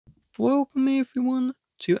Welcome everyone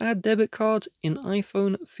to Add Debit Card in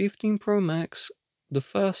iPhone 15 Pro Max. The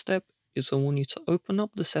first step is I want you to open up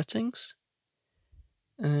the settings,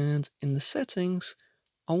 and in the settings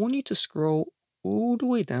I want you to scroll all the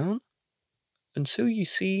way down until you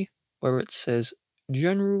see where it says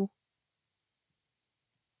General,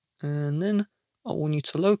 and then I want you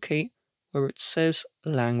to locate where it says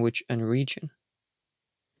Language and Region.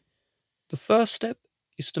 The first step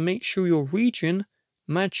is to make sure your region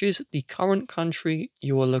matches the current country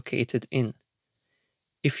you are located in.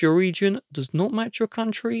 If your region does not match your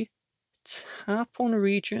country, tap on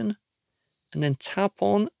region and then tap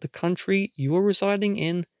on the country you are residing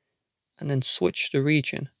in and then switch the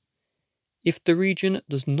region. If the region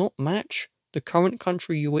does not match the current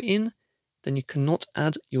country you are in, then you cannot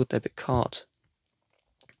add your debit card.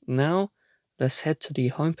 Now, let's head to the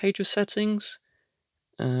home page of settings,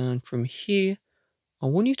 and from here, I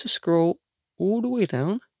want you to scroll all the way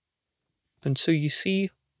down until you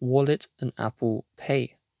see Wallet and Apple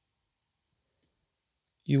Pay.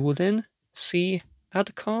 You will then see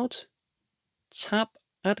Add Card, tap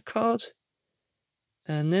Add Card,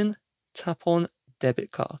 and then tap on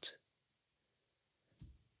Debit Card.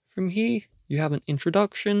 From here, you have an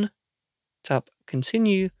introduction, tap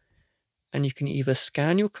Continue, and you can either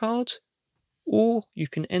scan your card or you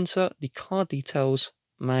can enter the card details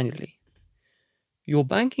manually. Your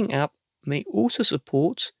banking app may also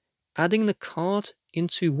support adding the card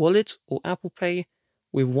into Wallet or Apple Pay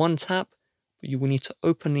with one tap, but you will need to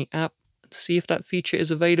open the app and see if that feature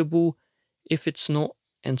is available. If it's not,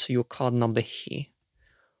 enter your card number here.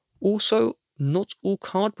 Also, not all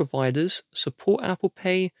card providers support Apple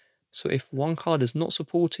Pay, so if one card is not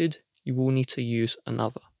supported, you will need to use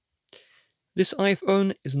another. This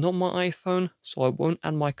iPhone is not my iPhone, so I won't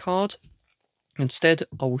add my card. Instead,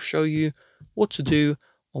 I will show you what to do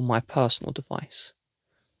on my personal device.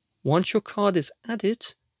 Once your card is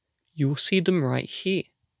added, you will see them right here.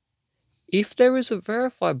 If there is a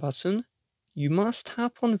verify button, you must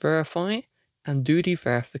tap on verify and do the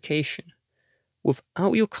verification.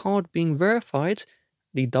 Without your card being verified,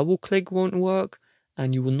 the double click won't work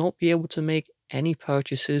and you will not be able to make any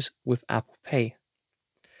purchases with Apple Pay.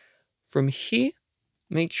 From here,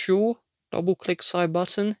 make sure double click side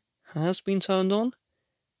button has been turned on,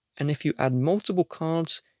 and if you add multiple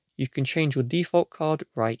cards, you can change your default card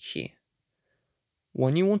right here.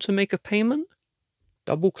 When you want to make a payment,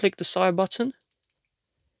 double click the side button,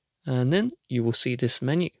 and then you will see this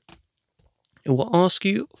menu. It will ask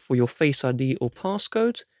you for your Face ID or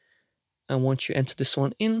passcode, and once you enter this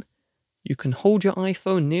one in, you can hold your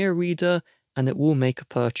iPhone near a reader and it will make a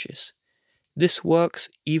purchase. This works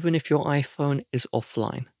even if your iPhone is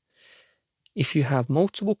offline. If you have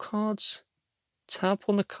multiple cards, tap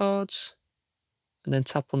on the cards and then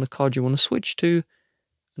tap on the card you want to switch to,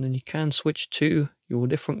 and then you can switch to your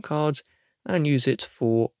different cards and use it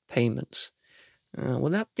for payments.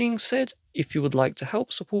 With that being said, if you would like to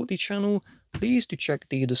help support the channel, please do check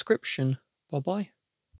the description. Bye bye.